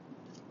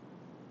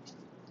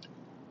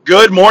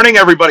Good morning,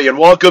 everybody, and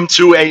welcome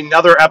to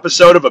another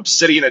episode of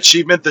Obsidian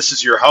Achievement. This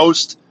is your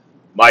host,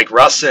 Mike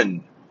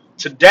Russin.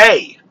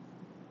 Today,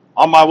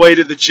 on my way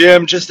to the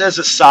gym, just as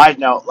a side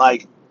note,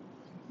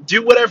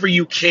 do whatever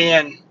you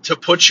can to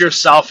put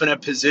yourself in a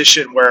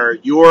position where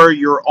you're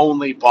your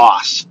only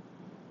boss.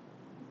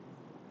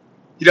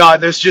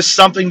 There's just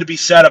something to be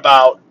said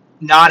about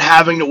not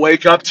having to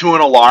wake up to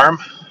an alarm.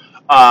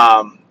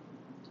 Um,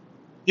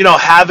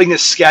 Having a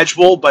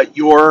schedule, but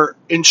you're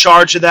in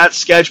charge of that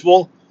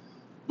schedule,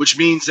 which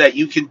means that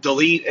you can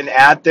delete and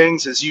add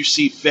things as you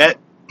see fit.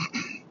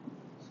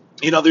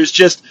 There's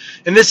just,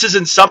 and this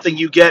isn't something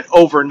you get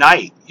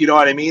overnight. You know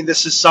what I mean?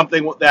 This is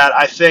something that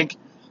I think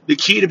the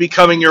key to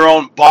becoming your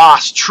own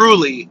boss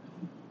truly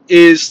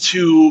is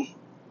to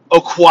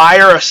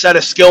acquire a set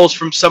of skills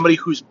from somebody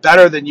who's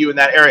better than you in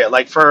that area.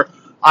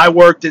 I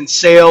worked in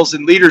sales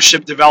and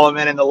leadership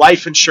development in the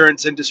life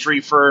insurance industry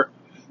for,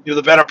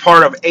 the better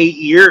part of 8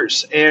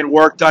 years, and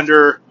worked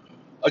under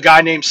a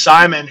guy named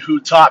Simon who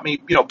taught me,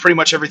 pretty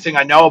much everything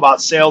I know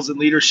about sales and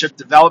leadership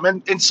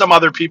development, and some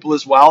other people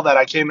as well that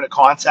I came into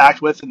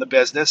contact with in the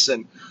business.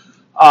 And,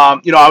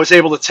 I was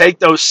able to take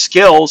those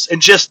skills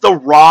and just the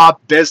raw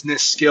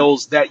business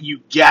skills that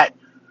you get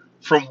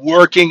from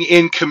working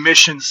in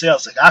commission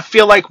sales. I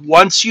feel like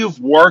once you've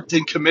worked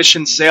in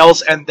commission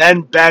sales and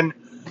then been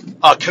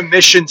a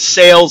commission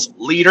sales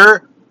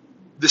leader,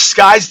 the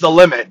sky's the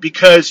limit,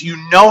 because you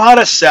know how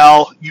to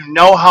sell, you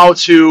know how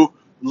to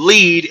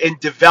lead and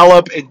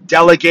develop and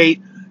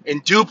delegate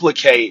and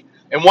duplicate.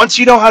 And once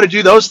you know how to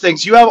do those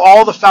things, you have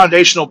all the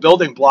foundational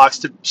building blocks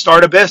to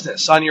start a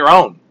business on your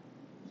own.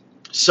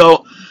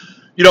 So,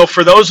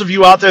 for those of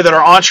you out there that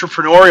are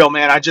entrepreneurial,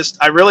 man,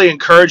 I really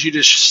encourage you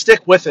to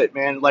stick with it,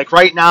 man. Like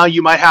right now,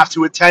 you might have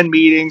to attend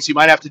meetings, you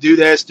might have to do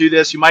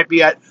this. You might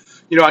be at,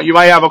 you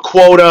might have a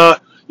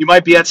quota, you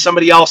might be at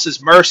somebody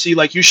else's mercy.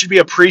 Like, you should be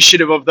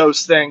appreciative of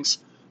those things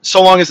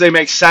so long as they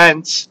make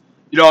sense,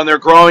 and they're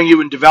growing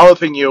you and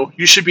developing you.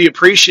 You should be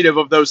appreciative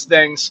of those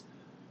things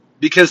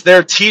because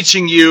they're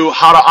teaching you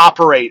how to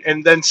operate.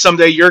 And then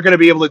someday you're going to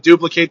be able to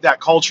duplicate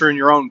that culture in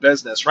your own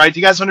business, right? Do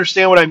you guys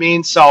understand what I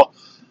mean? So,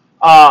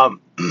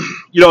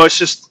 it's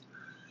just,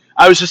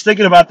 I was just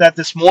thinking about that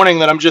this morning,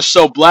 that I'm just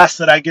so blessed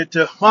that I get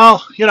to,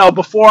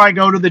 before I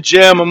go to the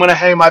gym, I'm going to,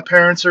 hey, my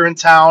parents are in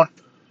town.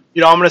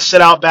 I'm going to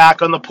sit out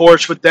back on the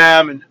porch with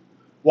them and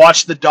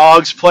watch the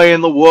dogs play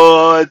in the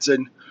woods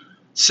and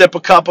sip a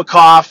cup of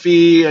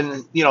coffee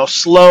and,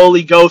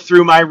 slowly go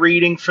through my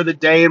reading for the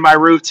day and my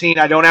routine.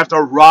 I don't have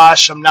to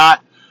rush. I'm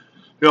not,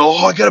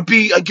 I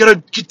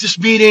gotta get this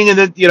meeting. And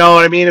then, you know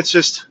what I mean? It's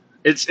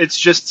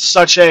just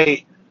such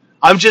a,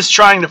 I'm just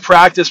trying to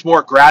practice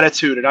more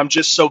gratitude. And I'm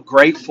just so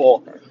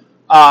grateful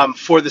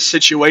for the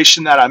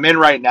situation that I'm in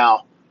right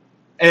now.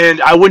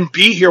 And I wouldn't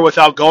be here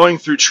without going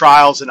through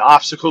trials and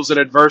obstacles and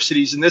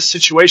adversities. And this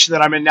situation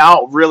that I'm in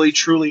now, really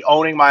truly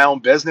owning my own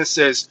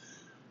businesses,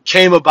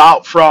 came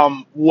about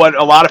from what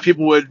a lot of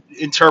people would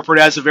interpret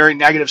as a very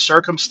negative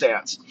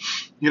circumstance,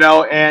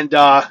 and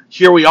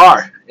here we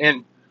are.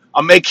 And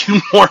I'm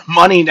making more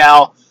money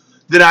now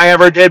than I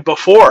ever did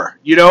before,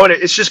 and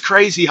it's just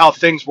crazy how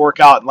things work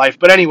out in life.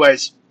 But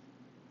anyways,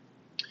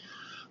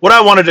 what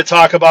I wanted to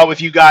talk about with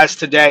you guys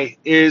today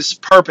is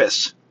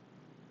purpose.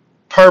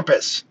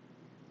 Purpose.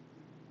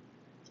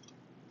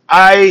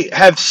 I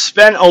have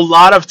spent a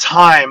lot of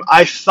time,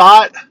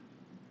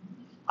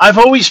 I've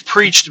always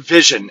preached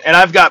vision, and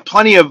I've got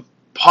plenty of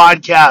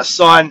podcasts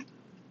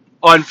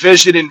on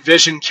vision and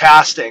vision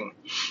casting.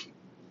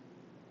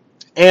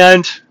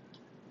 And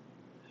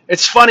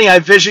it's funny, I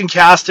vision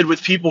casted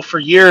with people for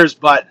years,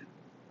 but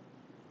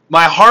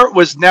my heart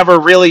was never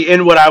really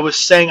in what I was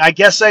saying. I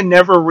guess I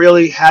never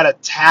really had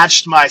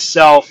attached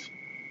myself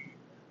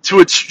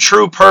to its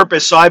true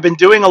purpose. So I've been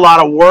doing a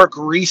lot of work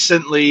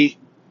recently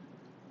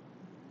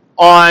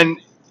on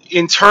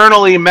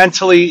internally,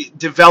 mentally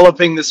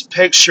developing this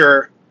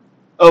picture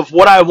of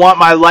what I want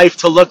my life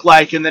to look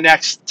like in the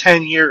next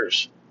 10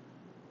 years.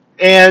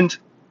 And,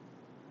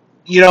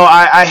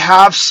 I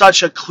have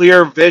such a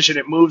clear vision,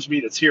 it moves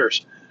me to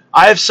tears.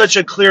 I have such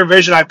a clear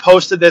vision. I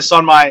posted this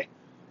on my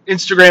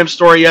Instagram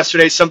story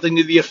yesterday, something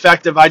to the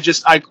effect of,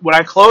 when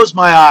I close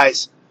my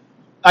eyes,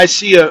 I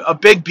see a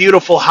big,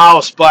 beautiful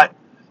house, but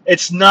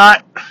it's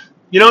not,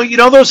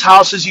 those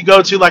houses you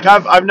go to, like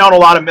I've known a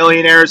lot of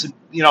millionaires and,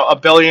 a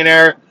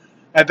billionaire.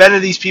 I've been to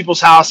these people's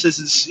houses.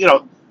 It's,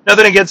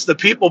 nothing against the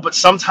people, but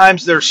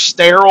sometimes they're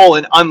sterile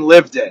and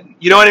unlived in.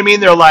 You know what I mean?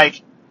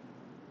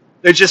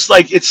 They're just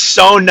like, it's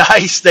so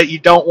nice that you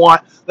don't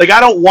want, I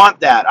don't want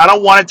that. I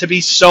don't want it to be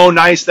so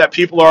nice that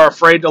people are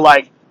afraid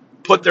to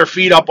put their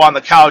feet up on the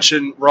couch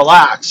and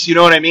relax. You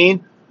know what I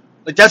mean?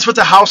 That's what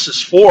the house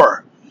is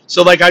for.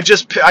 So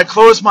I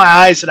close my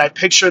eyes and I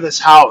picture this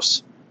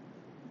house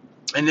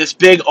and this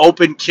big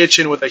open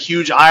kitchen with a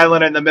huge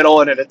island in the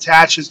middle, and it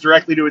attaches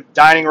directly to a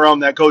dining room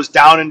that goes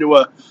down into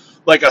a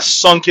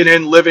sunken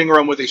in living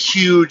room with a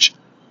huge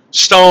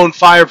stone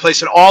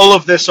fireplace, and all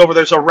of this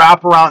there's a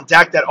wraparound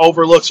deck that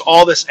overlooks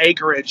all this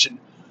acreage, and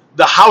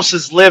the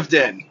houses lived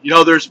in.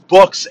 There's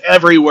books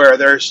everywhere.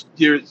 There's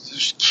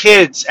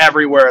kids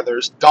everywhere.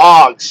 There's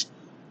dogs.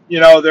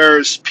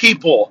 There's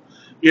people.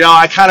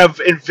 I kind of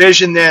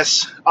envision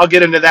this. I'll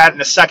get into that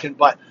in a second.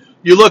 But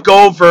you look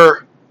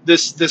over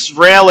this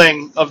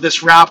railing of this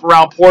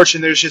wraparound porch,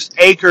 and there's just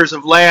acres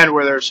of land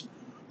where there's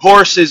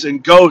horses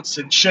and goats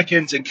and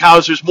chickens and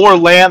cows. There's more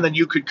land than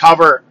you could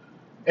cover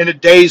in a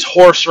day's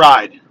horse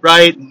ride,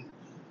 right? And,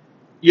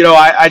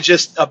 I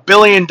just $1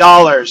 billion.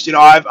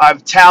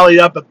 I've tallied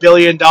up $1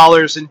 billion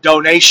in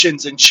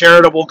donations and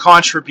charitable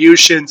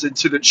contributions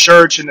into the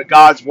church and to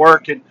God's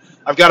work, and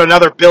I've got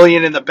another $1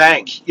 billion in the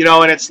bank.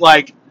 And it's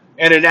like,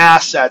 and in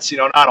assets.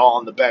 Not all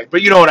in the bank,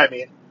 but you know what I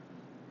mean.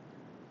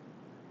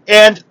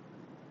 And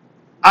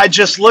I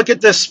just look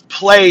at this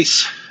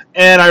place,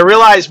 and I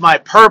realize my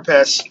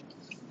purpose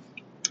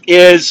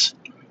is,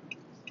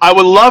 I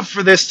would love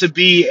for this to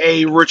be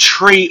a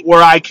retreat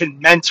where I can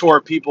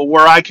mentor people,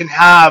 where I can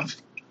have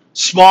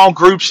small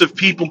groups of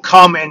people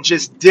come and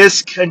just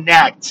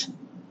disconnect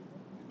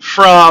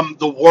from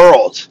the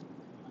world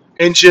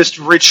and just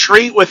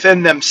retreat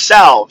within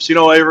themselves.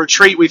 A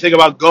retreat, we think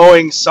about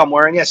going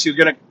somewhere, and yes, you're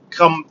going to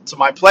come to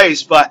my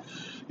place, but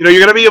you're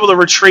going to be able to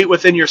retreat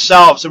within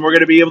yourselves, and we're going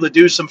to be able to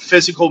do some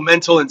physical,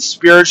 mental, and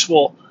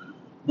spiritual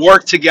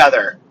work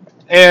together.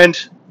 And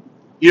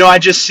I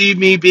just see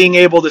me being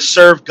able to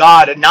serve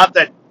God, and not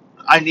that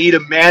I need a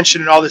mansion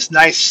and all this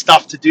nice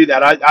stuff to do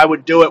that. I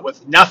would do it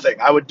with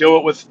nothing. I would do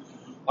it with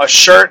a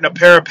shirt and a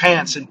pair of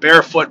pants and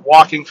barefoot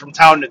walking from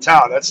town to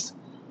town.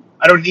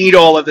 I don't need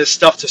all of this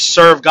stuff to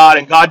serve God,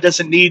 and God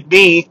doesn't need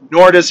me,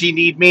 nor does he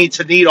need me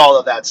to need all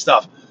of that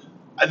stuff.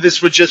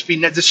 This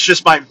is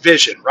just my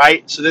vision,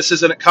 right? So this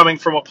isn't coming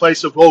from a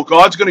place of, oh,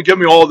 God's going to give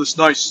me all this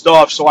nice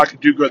stuff so I can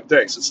do good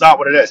things. It's not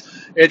what it is.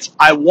 It's,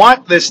 I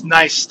want this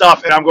nice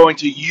stuff, and I'm going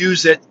to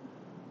use it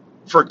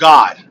for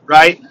God,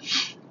 right?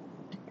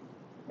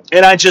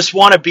 And I just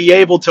want to be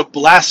able to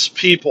bless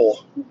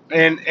people.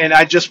 And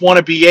I just want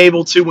to be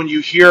able to, when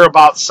you hear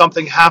about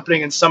something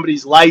happening in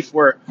somebody's life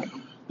where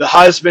the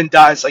husband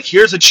dies, like,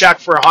 here's a check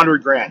for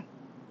 $100,000.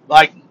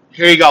 Like,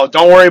 here you go.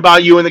 Don't worry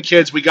about you and the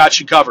kids. We got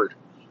you covered.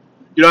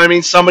 You know what I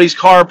mean? Somebody's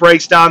car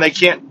breaks down. They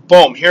can't,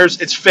 boom,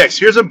 it's fixed.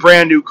 Here's a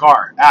brand new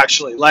car,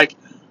 actually. Like,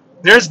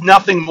 there's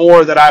nothing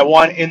more that I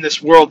want in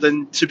this world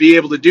than to be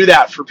able to do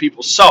that for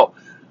people. So,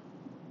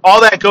 all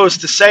that goes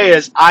to say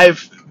is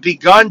I've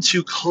begun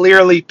to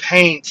clearly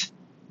paint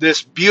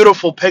this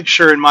beautiful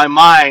picture in my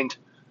mind.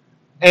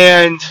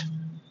 And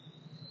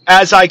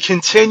as I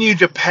continue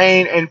to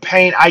paint,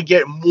 I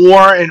get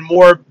more and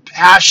more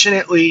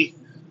passionately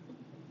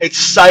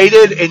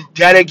excited and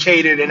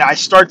dedicated, and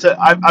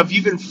I've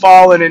even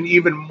fallen in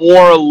even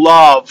more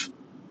love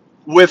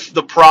with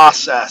the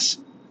process.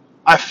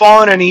 I've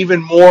fallen in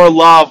even more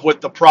love with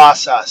the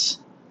process.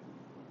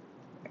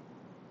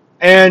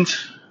 And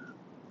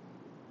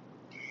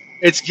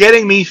it's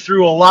getting me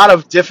through a lot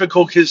of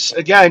difficult, because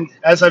again,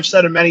 as I've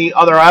said in many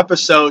other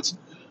episodes,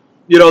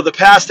 the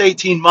past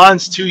 18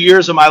 months, 2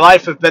 years of my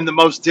life have been the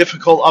most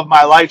difficult of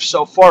my life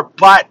so far,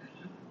 but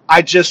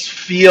I just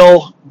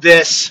feel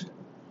this.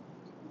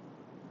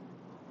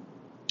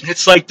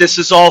 It's like this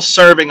is all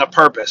serving a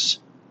purpose.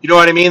 You know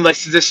what I mean? Like,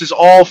 this is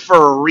all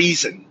for a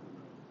reason.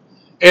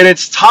 And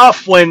it's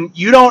tough when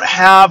you don't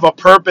have a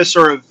purpose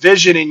or a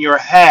vision in your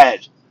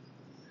head,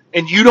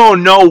 and you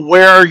don't know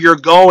where you're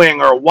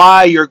going or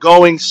why you're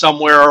going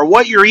somewhere or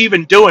what you're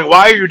even doing,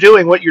 why you're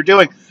doing what you're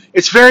doing.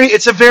 It's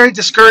a very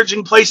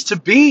discouraging place to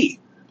be.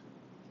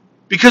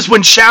 Because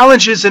when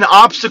challenges and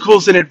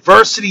obstacles and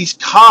adversities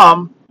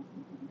come,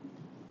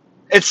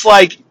 it's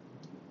like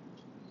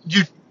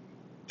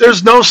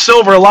there's no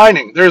silver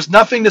lining. There's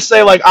nothing to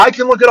say, like, I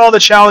can look at all the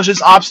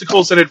challenges,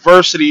 obstacles, and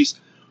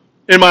adversities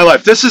in my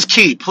life. This is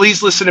key.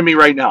 Please listen to me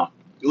right now.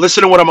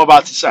 Listen to what I'm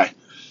about to say.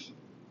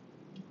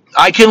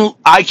 I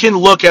can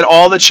look at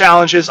all the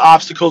challenges,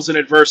 obstacles, and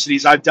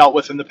adversities I've dealt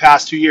with in the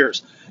past 2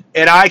 years,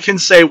 and I can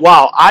say,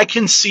 wow, I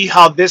can see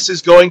how this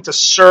is going to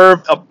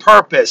serve a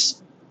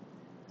purpose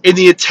in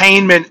the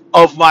attainment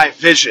of my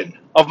vision,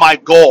 of my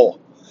goal.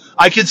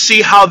 I can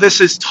see how this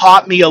has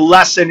taught me a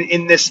lesson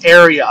in this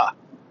area,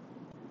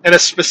 in a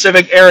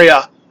specific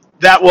area,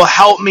 that will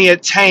help me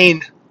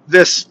attain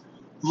this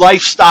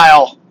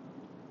lifestyle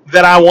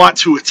that I want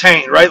to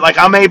attain, right? Like,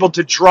 I'm able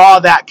to draw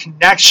that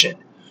connection.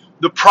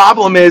 The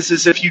problem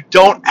is if you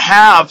don't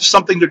have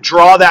something to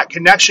draw that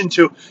connection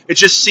to, it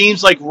just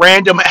seems like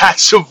random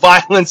acts of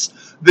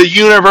violence the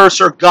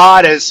universe or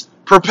God is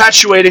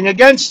perpetuating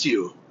against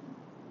you.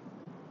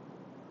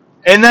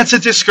 And that's a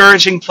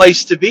discouraging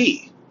place to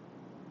be.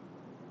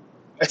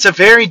 It's a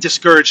very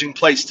discouraging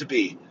place to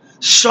be.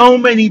 So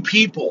many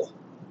people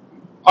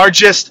are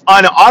just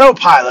on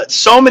autopilot.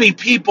 So many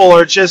people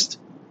are just,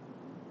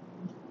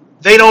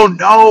 they don't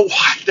know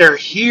why they're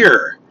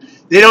here.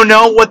 They don't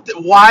know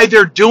why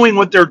they're doing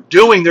what they're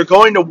doing. They're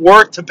going to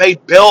work to pay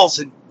bills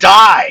and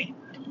die.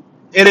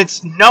 And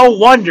it's no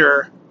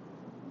wonder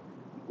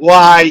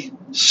why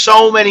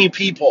so many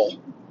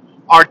people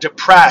are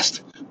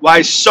depressed,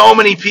 why so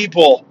many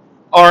people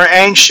are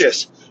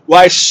anxious,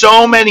 why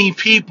so many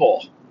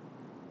people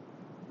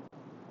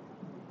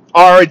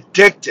are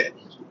addicted.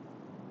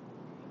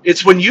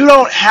 It's when you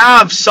don't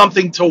have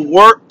something to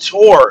work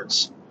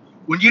towards.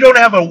 When you don't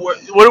have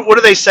what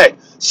do they say?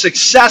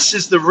 Success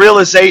is the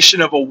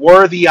realization of a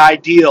worthy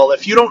ideal.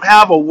 If you don't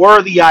have a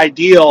worthy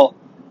ideal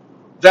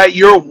that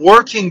you're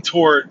working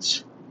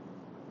towards,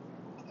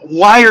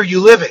 why are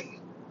you living?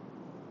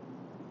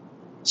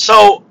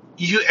 So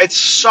it's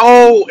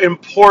so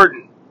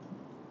important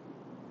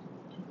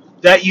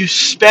that you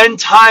spend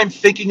time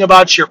thinking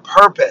about your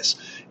purpose.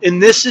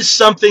 And this is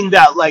something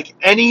that, like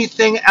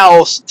anything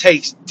else,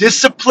 takes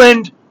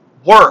disciplined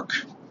work.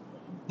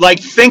 Like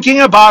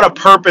thinking about a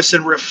purpose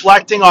and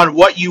reflecting on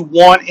what you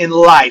want in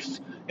life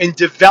and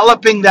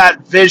developing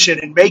that vision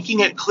and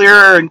making it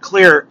clearer and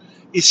clearer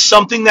is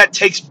something that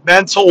takes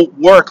mental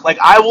work. Like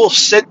I will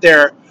sit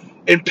there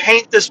and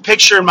paint this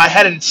picture in my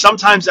head, and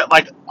sometimes that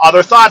like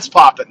other thoughts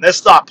pop in.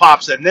 This thought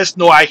pops in. This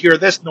noise, I hear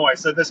this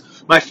noise. So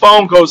this, my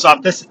phone goes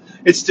off. This,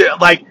 it's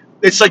like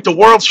the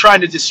world's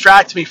trying to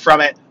distract me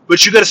from it.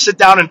 But you got to sit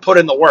down and put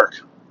in the work.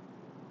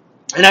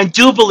 And I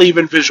do believe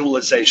in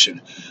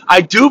visualization.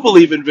 I do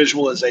believe in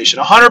visualization,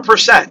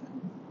 100%.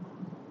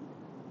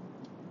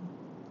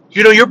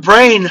 You know, your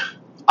brain,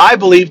 I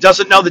believe,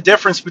 doesn't know the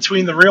difference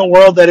between the real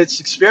world that it's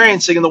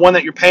experiencing and the one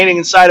that you're painting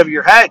inside of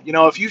your head. You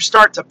know, if you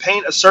start to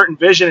paint a certain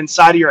vision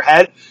inside of your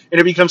head and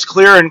it becomes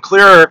clearer and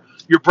clearer,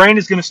 your brain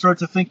is going to start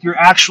to think you're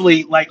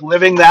actually like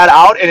living that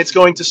out, and it's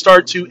going to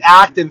start to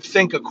act and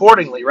think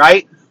accordingly,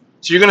 right?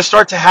 So you're going to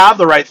start to have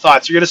the right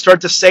thoughts. You're going to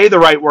start to say the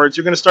right words.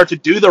 You're going to start to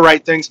do the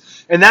right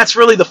things. And that's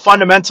really the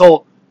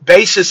fundamental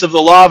basis of the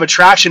law of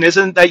attraction.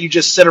 Isn't that you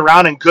just sit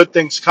around and good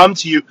things come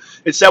to you.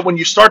 It's that when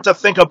you start to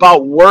think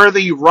about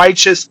worthy,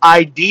 righteous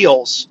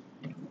ideals,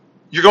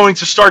 you're going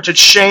to start to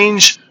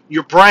change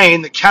your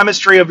brain, the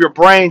chemistry of your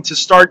brain, to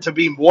start to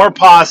be more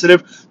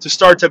positive, to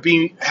start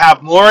to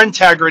have more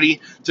integrity,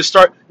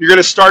 you're going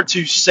to start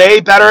to say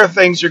better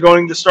things, you're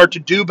going to start to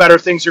do better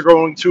things, you're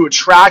going to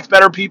attract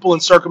better people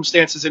and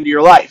circumstances into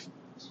your life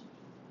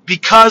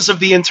because of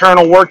the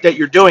internal work that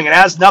you're doing. It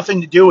has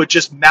nothing to do with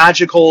just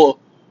magical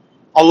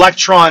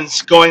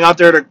electrons going out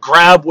there to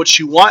grab what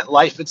you want in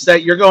life. It's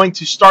that you're going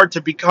to start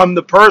to become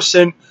the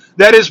person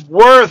that is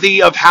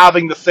worthy of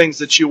having the things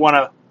that you want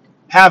to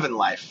have in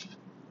life.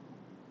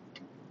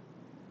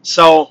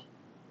 So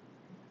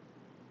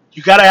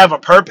you got to have a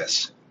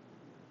purpose.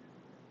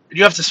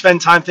 You have to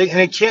spend time thinking,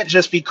 and it can't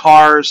just be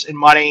cars and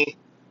money.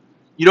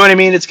 You know what I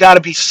mean? It's got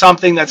to be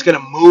something that's going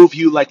to move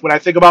you. Like when I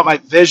think about my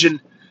vision,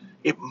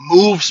 it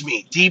moves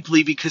me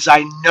deeply because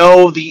I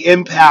know the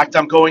impact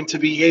I'm going to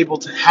be able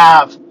to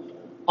have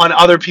on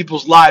other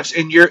people's lives.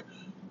 And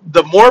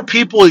the more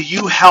people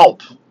you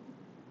help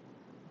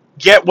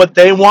get what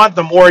they want,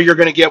 the more you're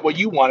going to get what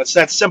you want. It's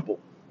that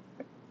simple.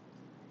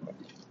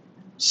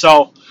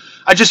 So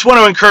I just want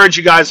to encourage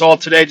you guys all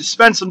today to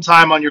spend some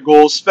time on your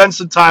goals, spend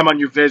some time on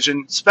your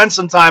vision, spend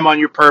some time on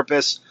your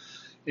purpose,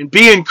 and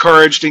be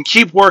encouraged and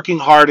keep working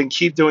hard and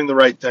keep doing the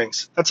right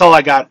things. That's all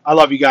I got. I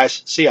love you guys. See ya.